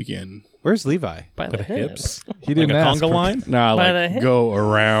and we begin. Where's Levi? By the hips. He like didn't a ask. conga line. Now By I the hip? go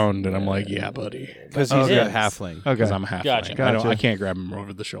around and I'm like, yeah, buddy. Because he's Okay. a halfling. Okay. Because I'm half. Gotcha. Gotcha. I can't grab him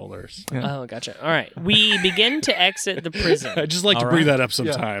over the shoulders. Oh, gotcha. All right. We begin to exit the prison. I just like to All bring right. that up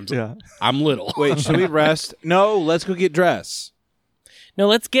sometimes. Yeah. I'm little. Wait, should we rest? No, let's go get Dress. No,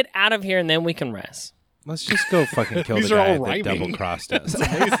 let's get out of here and then we can rest. Let's just go fucking kill These the are guy all that rhyming. double crossed us.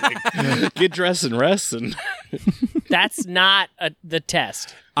 Amazing. Get dressed and rest and That's not the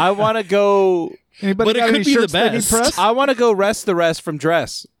test. I want to go. Anybody But it got could any be the shirts they need best. pressed? I want to go rest the rest from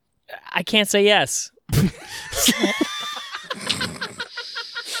Dress. I can't say yes.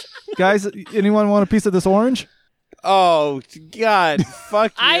 Guys, anyone want a piece of this orange? Oh God,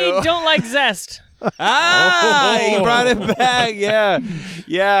 fuck you! I don't like zest. He brought it back. Yeah,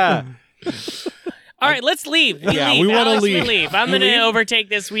 yeah. All right, let's leave. We Yeah, leave. we wanna Alex, leave. We leave. I'm going to overtake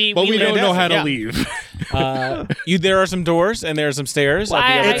this. but we don't know how to Yeah. leave. There are some doors and there are some stairs. Well, at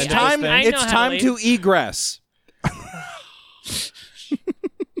the other It's end of this time. thing. I know It's how to time leave. to egress.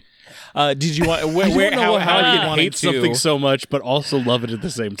 Did you want? I Where? don't know how are I you can wanting hate to? something so much, but also love it at the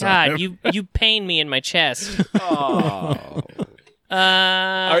same time. God, you pain me in my chest. Oh.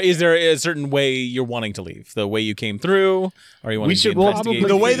 Or is there a certain way you're wanting to leave? The way you came through? Or you want We to should investigate? probably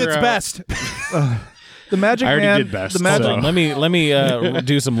The way figure that's out- best. The magic I already man. did best, The magic. so- Hold on, let me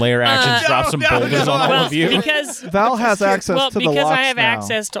do some layer actions. Drop some boulders on all well, of you. because Val has access to the because locks I have now.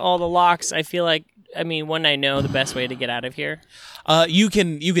 access to all the locks, I feel like when I know the best way to get out of here. You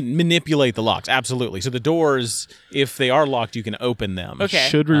can manipulate the locks, absolutely. So the doors, if they are locked, you can open them. Okay.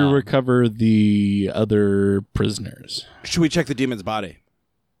 Should we recover the other prisoners? Should we check the demon's body?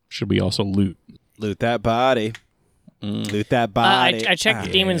 Should we also loot? Loot that body. Loot that body. I checked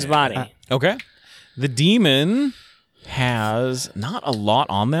the demon's body. Okay. The demon has not a lot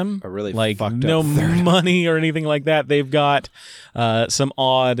on them. A really like fucked no up third. money or anything like that. They've got some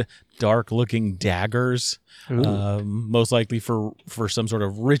odd, dark-looking daggers. Most likely for some sort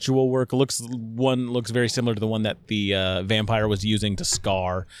of ritual work. One looks very similar to the one that the vampire was using to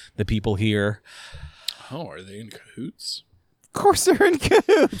scar the people here. Oh, are they in cahoots? Of course they're in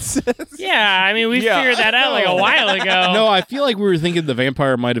cahoots. Yeah, I mean, we figured that out like a while ago. No, I feel like we were thinking the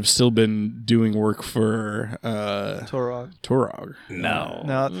vampire might have still been doing work for Torog. Torog.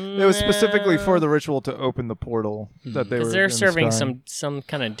 No, it was specifically for the ritual to open the portal that they were. Because they're serving installing. some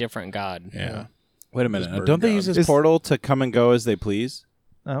kind of different god. Yeah. Wait a minute. bird Don't they god. use this Is- portal to come and go as they please?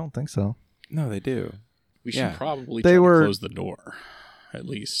 I don't think so. No, they do. We should Yeah. probably They try were- to close the door, at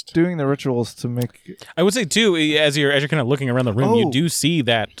least. Doing the rituals to make. I would say too, as you're kind of looking around the room, you Oh. do see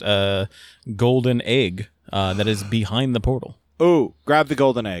that golden egg that is behind the portal. Oh, grab the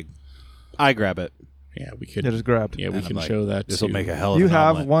golden egg. I grab it. Yeah, we could. It is grabbed. Yeah, we And I'm can like, show that. This will to- make a hell of You an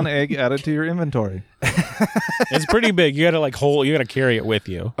have omelet. one egg added to your inventory. It's pretty big. You got to you got to carry it with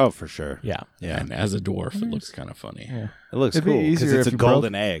you. Oh, for sure. Yeah. Yeah. And as a dwarf, it looks kind of funny. Yeah. It looks It'd be cool because easier it's if a you broke-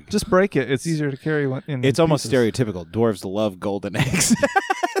 golden egg. Just break it. It's easier to carry in. It's almost pieces. stereotypical. Dwarves love golden eggs.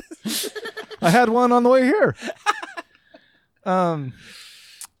 I had one on the way here.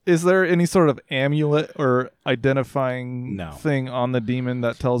 Is there any sort of amulet or identifying No. thing on the demon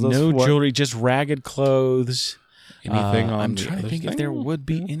that tells us No what? jewelry, just ragged clothes. Anything on I'm the trying to other think if thing? there would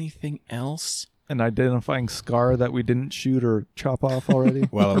be anything else. An identifying scar that we didn't shoot or chop off already?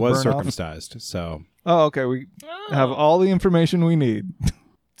 well, it Or was burn off? circumcised, so Oh, okay. We have all the information we need.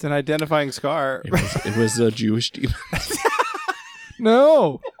 it's an identifying scar. It was a Jewish demon.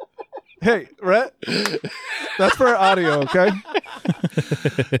 No. Hey, Rhett. That's for audio, okay?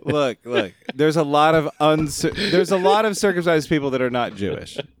 look. There's a lot of circumcised people that are not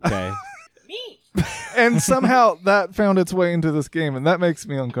Jewish. Okay. And somehow that found its way into this game, and that makes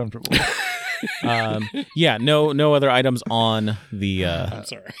me uncomfortable. Yeah, no other items on the I'm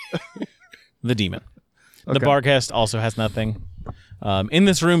sorry. the demon. The Okay. Barcast also has nothing. In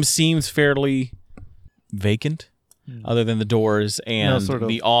this room seems fairly vacant, other than the doors and sort of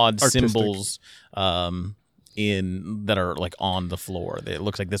the odd artistic. symbols that are like on the floor. It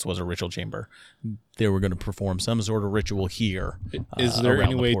looks like this was a ritual chamber. They were going to perform some sort of ritual here. Is there around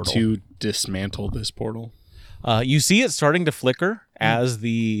any the way portal. to dismantle this portal? You see it starting to flicker as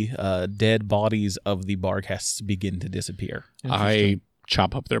the dead bodies of the Barcasts begin to disappear. I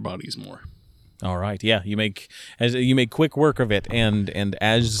chop up their bodies more. All right, yeah, you make quick work of it, and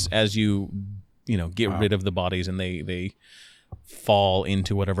as you get rid of the bodies and they fall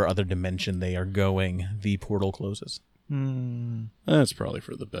into whatever other dimension they are going, the portal closes. That's probably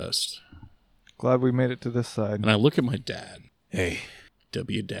for the best. Glad we made it to this side. And I look at my dad. Hey,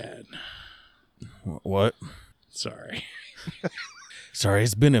 W dad. what? Sorry. Sorry,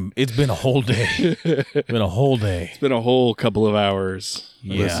 it's been a whole day. It's been a whole day. It's been a whole couple of hours.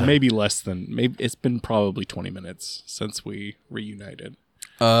 Yeah. Maybe less than. Maybe it's been probably 20 minutes since we reunited.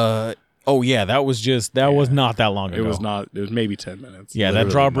 Oh yeah, that was not that long ago. It was not. It was maybe 10 minutes. Yeah, that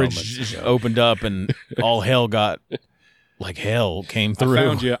Literally drawbridge moments just ago. opened up and all hell came I through.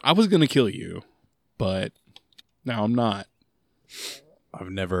 found you. I was gonna kill you, but now I'm not. I've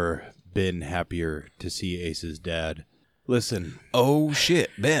never been happier to see Ace's dad. Listen. Oh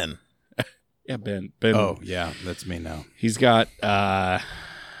shit, Ben. Yeah, Ben. Oh yeah, that's me now. He's got.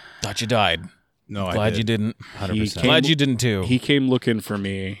 Thought you died. No, I Glad did. you didn't. 100%. Glad you didn't too. He came looking for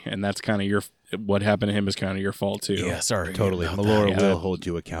me, and that's kind of your. What happened to him is kind of your fault too. yeah, sorry. Totally. about Melora that. will hold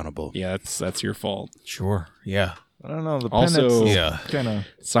you accountable. Yeah, that's your fault. Sure. Yeah. I don't know. The Also- penance Yeah. kind of.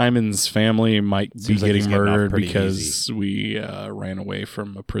 Simon's family might be Seems like he's getting getting off murdered pretty because we ran away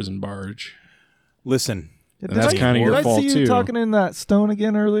from a prison barge. Listen, that's kinda your Did fault, I see you too. talking in that stone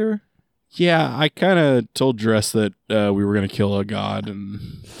again earlier? Yeah, I kind of told Dress that we were going to kill a god,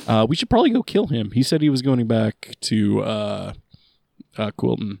 and we should probably go kill him. He said he was going back to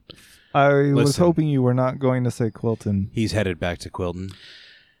Quilton. I was Listen. hoping you were not going to say Quilton. he's headed back to Quilton.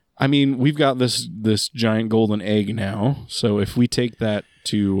 I mean, we've got this giant golden egg now, so if we take that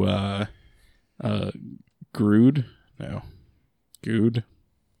to Grood, no, Good,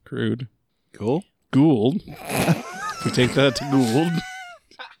 Crude, Cool. Gould. If we take that to Gould.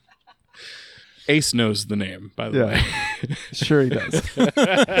 Ace knows the name, by the Yeah. way. Sure he does.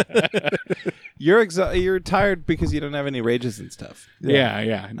 You're tired because you don't have any rages and stuff.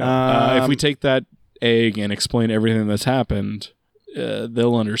 Yeah. No. If we take that egg and explain everything that's happened,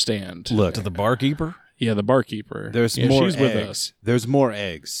 they'll understand. Look, To the barkeeper. Yeah, the barkeeper. there's Yeah, more she's eggs. with us. There's more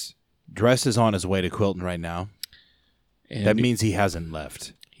eggs. Dress is on his way to Quilton right now. And That means he hasn't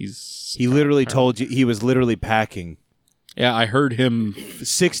left. He literally told you he was literally packing Yeah, I heard him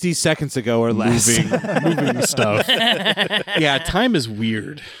 60 seconds ago or less. moving stuff. Yeah, time is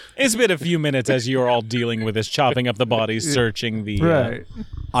weird. It's been a few minutes as you're all dealing with this, chopping up the bodies, searching the. Right.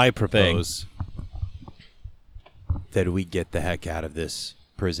 I propose that we get the heck out of this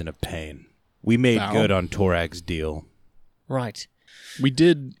prison of pain. We made Val? good on Torag's deal. Right. We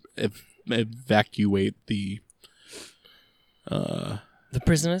did evacuate the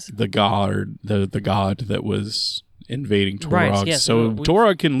prisoners? the god that was invading Torog. Right, yes, so we-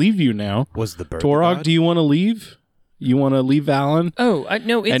 Torog can leave you now. Was the bird Torog, god? do you want to leave? You want to leave Valen Oh,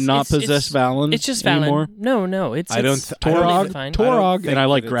 no, it's and not it's, possess it's, Valen It's just Valen. anymore? No, it's I don't it's th- I don't totally Torog, fine. Torog, think and I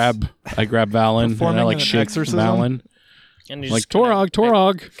like that it's- I grab Valen and I Performing like an shake exorcism? Valen. And you Like just kinda-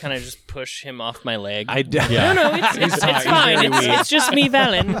 Torog. Kind of just push him off my leg. Yeah. No, it's fine. It's just me,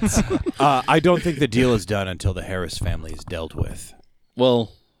 Valen. I don't think the deal is done until the Harris family is dealt with.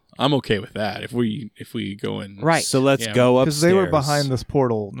 Well, I'm okay with that. If we go in Right. So let's Yeah. go upstairs. Because they were behind this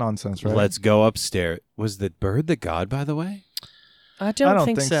portal nonsense, right? Let's go upstairs. Was the bird the god, by the way? I don't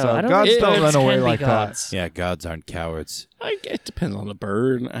think so. I don't Gods think don't birds run away can be like that. gods. Yeah, gods aren't cowards. It depends on the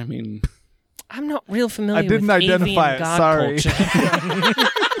bird. I mean, I'm not real familiar I didn't with identify avian it. god Sorry.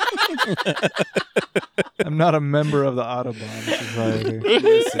 culture. I'm not a member of the Audubon Society.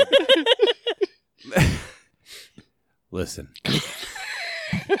 Listen.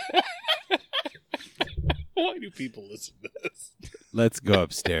 why do people listen to this? Let's go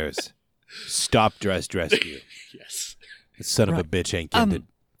upstairs. Stop dress rescue. Yes. The son of a bitch ain't getting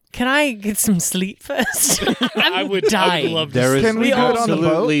Can I get some sleep first? I would dying. love to. There is Can we do it on the boat?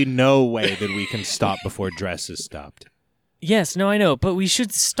 absolutely no way that we can stop before dress is stopped. Yes, no, I know, but we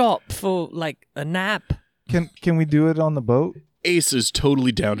should stop for like a nap. Can we do it on the boat? Ace is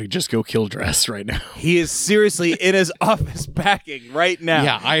totally down to just go kill Dress right now. He is seriously in his office packing right now.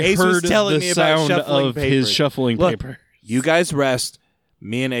 Yeah, I Ace was heard telling the me about sound shuffling of papers. his shuffling Look, paper. You guys rest.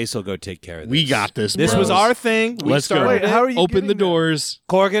 Me and Ace will go take care of this. We got this. This No. was our thing. We Let's go. started Wait, it. how are you Open getting the there? doors.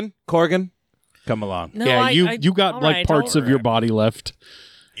 Corgan, come along. No, yeah, you got all like right, parts I'll- of your body left.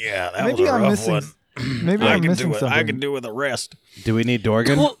 Yeah, that Maybe I'm missing. Maybe I'm missing something. do with the rest. Do we need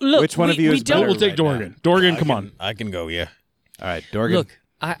Dorgan? Well, look, Which one of you we is don't- better We'll take right Dorgan. Dorgan, come I on. I can go, yeah. now? All right, Dorgan. Look,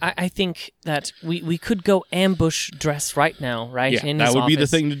 I think that we could go ambush Dress right now, right? Yeah, in that his would be the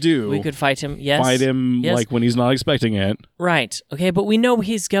office. thing to do. We could fight him. Yes. Fight him Yes. like when he's not expecting it. Right. Okay, but we know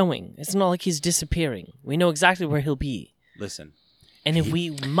he's going. It's not like he's disappearing. We know exactly where he'll be. Listen. And if we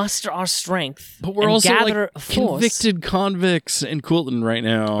muster our strength But we're and also gather like a force, convicted convicts in Quilton right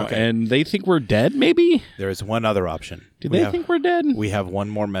now, Okay. and they think we're dead. Maybe There is one other option. do we they have, think we're dead? we have one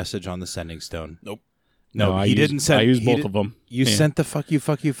more message on the sending stone? Nope. No, I he used- didn't send. I used he both did- of them. You Yeah. sent the fuck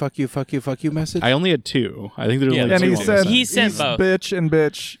you message. I only had two. I think there's Yeah, only And two. he on this said side. He sent he's both. bitch and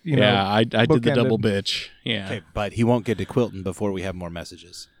bitch. You know, yeah, I did the bookended. double bitch. Yeah. Okay, but he won't get to Quilton before we have more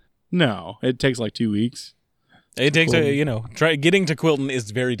messages. No, it takes like 2 weeks. It takes getting to Quilton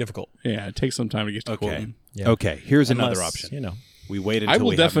is very difficult. Yeah, it takes some time to get to Okay. Quilton. Yeah. Okay, here's Unless, another option. You know, We wait until I will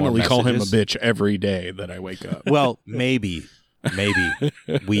we have more definitely call him a messages. bitch every day that I wake up. Well, maybe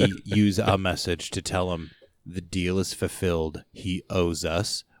we use a message to tell him the deal is fulfilled. He owes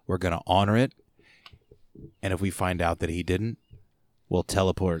us. We're going to honor it. And if we find out that he didn't, we'll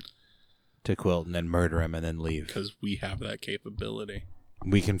teleport to Quilton and murder him and then leave. Because we have that capability.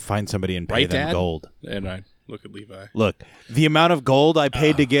 We can find somebody and pay Right, them Dad? gold. And I look at Levi. Look, the amount of gold I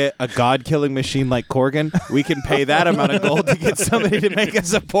paid to get a god-killing machine like Corgan, we can pay that amount of gold to get somebody to make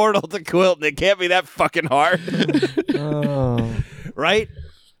us a portal to Quilton. It can't be that fucking hard, Oh. right?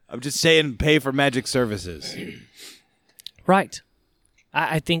 I'm just saying pay for magic services. right?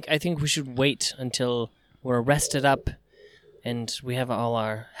 I think we should wait until we're rested up and we have all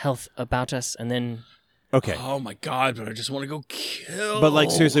our health about us, and then Okay. Oh my god, but I just want to go kill. But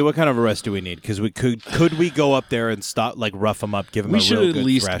like seriously, what kind of arrest do we need? Because we could we go up there and stop, like rough them up, give them we a should real at good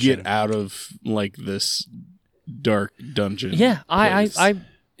least thrashing? get out of like this dark dungeon. yeah, place. I'm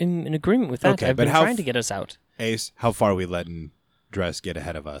in agreement with that. Okay, I've but been how trying to get us out. Ace, how far are we letting Dress get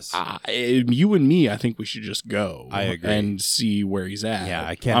ahead of us? You and me, I think we should just go. I agree. And see where he's at. Yeah,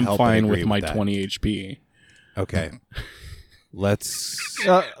 I can't I'm help but fine agree with my with that. 20 HP. Okay. Let's.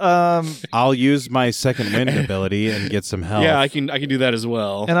 And I'll use my second wind ability and get some help. Yeah, I can do that as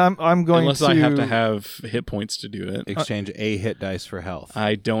well. I'm going Unless to. I have to have hit points to do it. exchange a hit dice for health.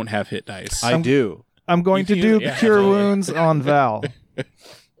 I don't have hit dice. I do. I'm going to You do can- cure yeah, wounds on Val.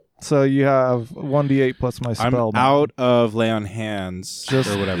 So you have 1d8 plus my I'm spell. out of lay on hands just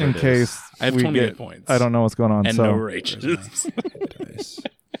or whatever in it is. case I have we 28 get. points. I don't know what's going on. And so no rages. Dice.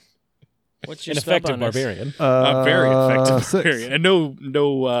 What's your An spell effective bonus? barbarian. Very effective. 6. Barbarian. And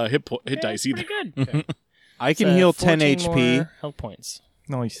no hit dice either. Pretty good. Okay. I can heal 10 14 HP. more health points.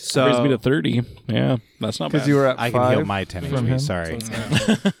 Nice. So Brings me to 30. Yeah, that's not bad. Because you were at I 5 can heal my 10 from HP. him. Sorry.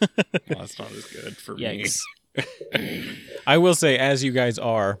 Well, that's not as good for me. Yikes. I will say, as you guys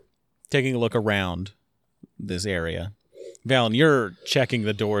are taking a look around this area, Valen, you're checking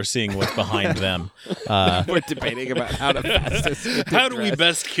the door, seeing what's behind them. We're debating about how to fastest. How do we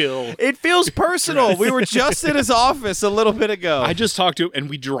best kill? It feels personal. We were just in his office a little bit ago. I just talked to him, and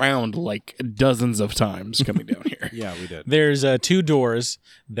we drowned like dozens of times coming down here. Yeah, we did. There's 2 doors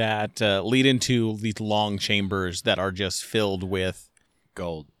that lead into these long chambers that are just filled with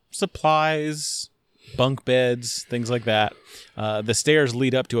Gold. supplies, bunk beds, things like that. The stairs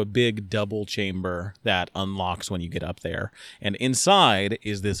lead up to a big double chamber that unlocks when you get up there. And inside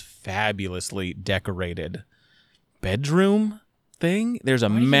is this fabulously decorated bedroom thing. There's a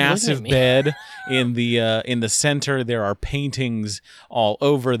Why are you massive looking at me? bed in the center. There are paintings all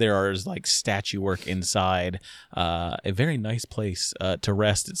over. There is like statue work inside. A very nice place to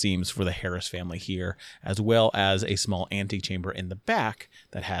rest, it seems, for the Harris family here, as well as a small antechamber in the back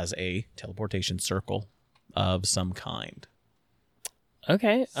that has a teleportation circle of some kind.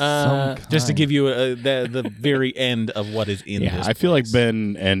 Okay. Just to give you the very end of what is in Yeah, this I feel like place.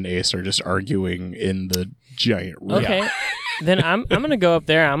 Ben and Ace are just arguing in the giant room. Okay. Then I'm gonna go up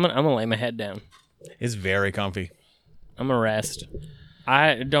there. I'm gonna lay my head down. It's very comfy. I'm gonna rest.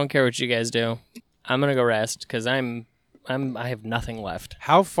 I don't care what you guys do. I'm gonna go rest because I have nothing left.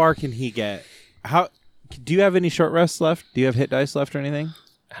 How far can he get? How do you have any short rests left? Do you have hit dice left or anything?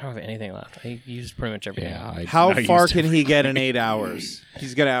 I don't have anything left. I used pretty much everything. Yeah. How I far used can to- he get in 8 hours?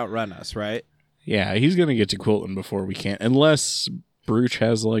 He's gonna outrun us, right? Yeah, he's gonna get to Quilton before we can, unless Brooch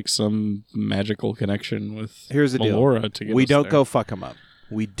has like some magical connection with Here's the deal. Melora to get We us don't there. go fuck him up.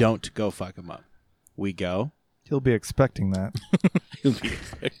 We don't go fuck him up. We go. He'll be expecting that.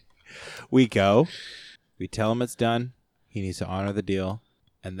 We go. We tell him it's done. He needs to honor the deal,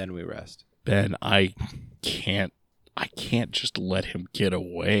 and then we rest. Ben, I can't just let him get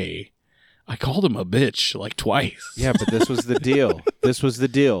away. I called him a bitch like twice. Yeah, but this was the deal. This was the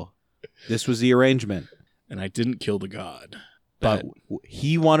deal. This was the arrangement. And I didn't kill the god. But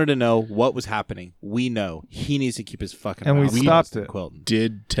he wanted to know what was happening. We know. He needs to keep his fucking And we mouth stopped closed, it. Quilton.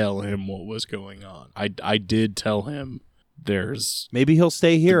 Did tell him what was going on. I did tell him there's Maybe he'll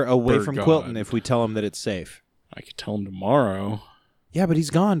stay here away bird from god. Quilton if we tell him that it's safe. I could tell him tomorrow. Yeah, but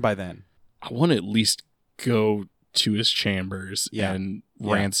he's gone by then. I want to at least go to his chambers Yeah. and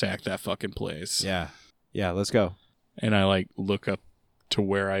Yeah. ransack that fucking place. Yeah. Yeah, let's go. And I like look up to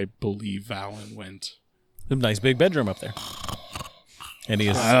where I believe Valen went. A nice big bedroom up there. And he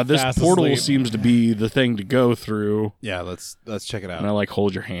is This fast portal asleep. seems to be the thing to go through. Yeah, let's check it And I out. like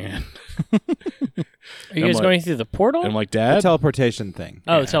hold your hand. Are you guys like- going through the portal? And I'm like, The Dad? teleportation thing.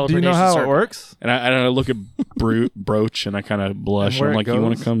 oh, yeah. teleportation. Do you know how circle. it works? And I look at Brooch and I kind of blush. And where I'm it like, you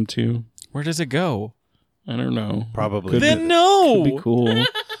want to goes? come too? Where does it go? I don't know. Probably. Could Then be, no. could be cool.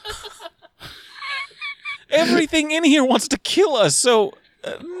 Everything in here wants to kill us. So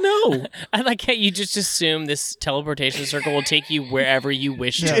no. I like how you just assume this teleportation circle will take you wherever you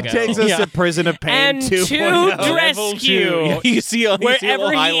wish to It go. takes us Yeah. to Prison of Pain And 2.0. to rescue Yeah, you see a wherever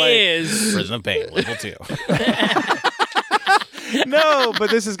he highlight. is. Prison of Pain, level 2. No, but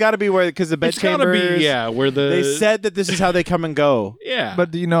this has got to be where, because the bed It's gotta chambers. be, yeah, where the... They said that this is how they come and go. yeah. But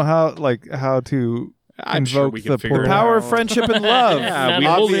do you know how to I'm sure invoke we the can figure portal? it out. Power of friendship and love. Yeah, we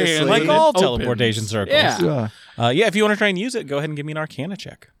hold obviously. hands. Like It all opens. teleportation circles. Yeah. Yeah, if you want to try and use it, go ahead and give me an Arcana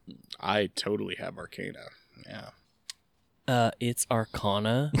check. I totally have Arcana. Yeah. It's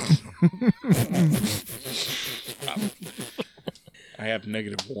Arcana. I have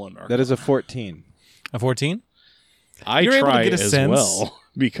 -1 Arcana. That is a 14. A 14? I You're able to try get a as sense well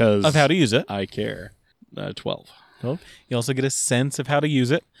because Of how to use it. I care. 12. Well, you also get a sense of how to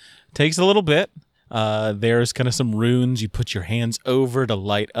use it. Takes a little bit. There's kind of some runes you put your hands over to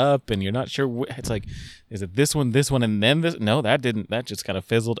light up, and you're not sure. It's like, is it this one, and then this? No, that didn't. That just kind of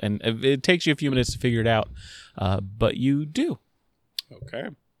fizzled, and it takes you a few minutes to figure it out. But you do, Okay.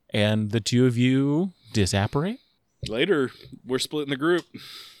 and the two of you disapparate Later, we're splitting the group.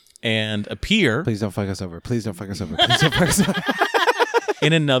 and appear Please don't fuck us over. Please don't fuck us over. Please don't fuck us over.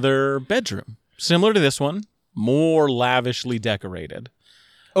 in another bedroom, similar to this one, more lavishly decorated.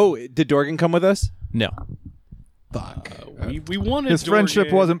 Oh, did Dorgan come with us? No. Fuck. We wanted His friendship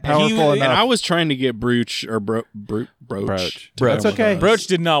Dorgan. wasn't powerful And enough. I was trying to get Brooch or Brooch. Brooch. to That's come with okay. us. Brooch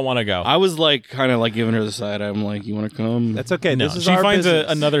did not want to go. I was like, kind of like giving her the side. I'm like, you want to come? That's okay. no, This is she our finds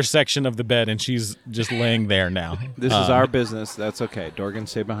business. another section of the bed, and she's just laying there now. This is our business. That's okay. Dorgan,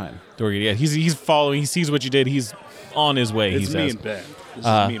 stay behind. Dorgan, yeah, he's following. He sees what you did. He's on his way. It's he me says. and Ben. This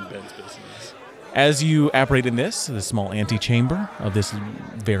is me and Ben's business. As you apparate in this small antechamber of this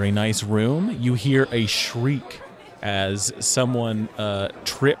very nice room, you hear a shriek as someone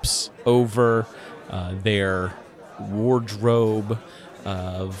trips over their wardrobe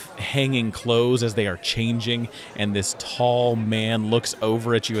of hanging clothes as they are changing, and this tall man looks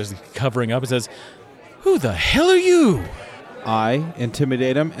over at you as he's covering up and says, "Who the hell are you?" I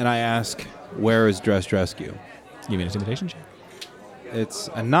intimidate him and I ask, where is Dressed Rescue? Give me an intimidation check. It's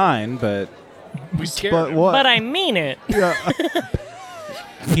a 9, but We scared But him. what? But I mean it. Yeah.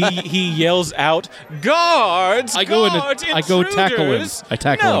 He yells out, "Guards! I go guards, I go tackle him. intruders!" I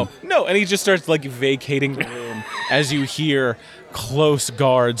tackle him. No, and he just starts like vacating the room as you hear close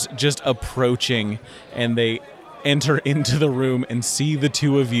guards just approaching, and they enter into the room and see the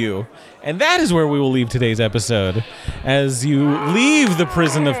two of you. And that is where we will leave today's episode, as you leave the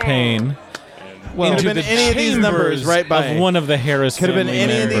prison of pain Well, into could have the been any of these numbers chambers right by of one of the Harris could have been family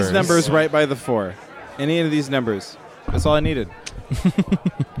any of members. these numbers right by the 4. Any of these numbers. That's all I needed.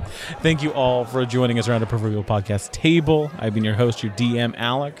 Thank you all for joining us around the Proverbial Podcast table. I've been your host, your DM,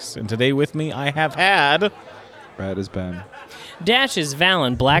 Alex, and today with me I have had... Brad is Ben. Dash is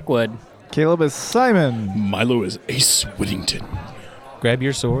Valen Blackwood. Caleb is Simon. Milo is Ace Whittington. Grab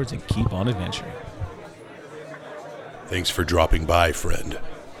your swords and keep on adventuring. Thanks for dropping by, friend.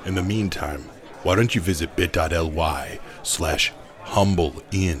 In the meantime, why don't you visit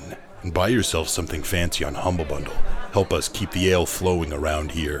bit.ly/humbleinn and buy yourself something fancy on Humble Bundle. Help us keep the ale flowing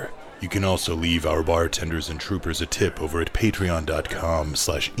around here. You can also leave our bartenders and troopers a tip over at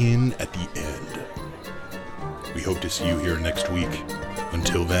patreon.com/in at the end. We hope to see you here next week.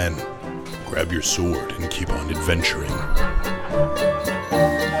 Until then, grab your sword and keep on adventuring.